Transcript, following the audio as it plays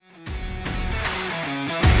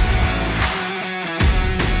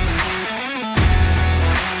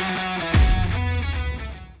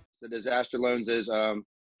disaster loans is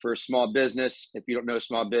for small business. If you don't know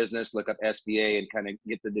small business, look up SBA and kind of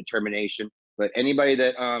get the determination. But anybody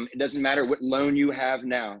that it doesn't matter what loan you have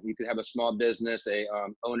now, you could have a small business, a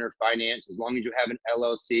owner finance, as long as you have an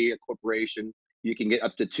LLC, a corporation, you can get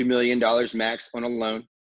up to $2 million max on a loan.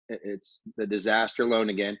 It's the disaster loan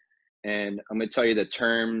again. And I'm going to tell you the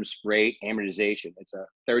terms, rate, amortization. It's a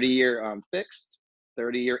 30-year fixed,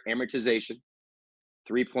 30-year amortization,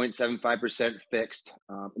 3.75% fixed,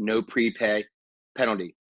 no prepay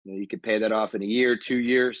penalty. You can pay that off in a year, 2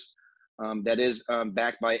 years. That is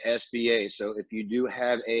backed by SBA. So if you do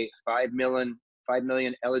have a 5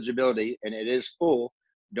 million eligibility and it is full,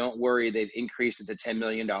 don't worry, they've increased it to $10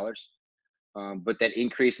 million. But that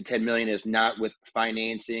increase to 10 million is not with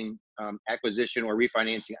financing, acquisition, or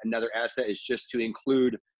refinancing another asset. It's just to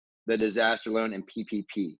include the disaster loan and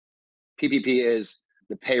PPP. PPP is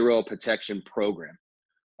the payroll protection program.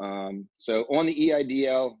 So on the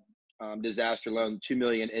EIDL disaster loan, 2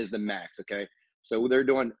 million is the max. Okay, so they're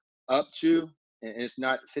doing up to, and it's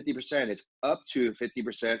not 50%, it's up to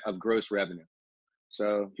 50% of gross revenue.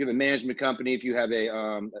 So if you have a management company, if you have a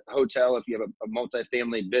hotel, if you have a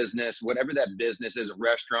multifamily business, whatever that business is, a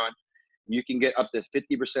restaurant, you can get up to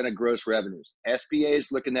 50% of gross revenues. SBA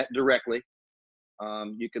is looking at directly.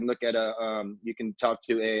 You can look at you can talk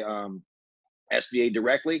to a SBA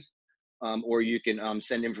directly, or you can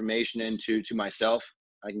send information to myself.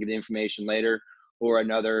 I can give the information later, or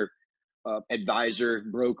another advisor,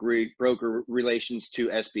 broker relations to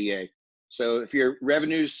SBA. So if your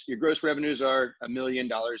gross revenues are $1 million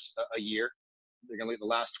a year, they're going to look at the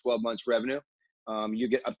last 12 months revenue. You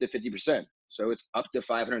get up to 50%. So it's up to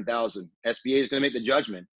 500,000. SBA is going to make the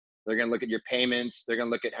judgment. They're going to look at your payments. They're going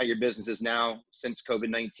to look at how your business is now since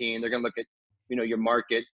COVID-19. They're going to look at, your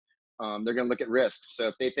market. They're going to look at risk. So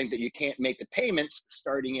if they think that you can't make the payments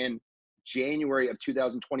starting in January of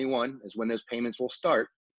 2021 is when those payments will start.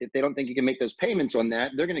 If they don't think you can make those payments on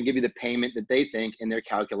that, they're going to give you the payment that they think in their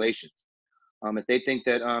calculations. If they think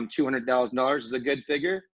that $200,000 is a good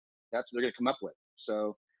figure, that's what they're going to come up with.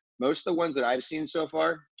 So most of the ones that I've seen so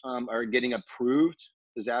far are getting approved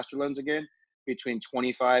disaster loans again between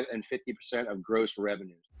 25 and 50% of gross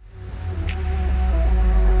revenues.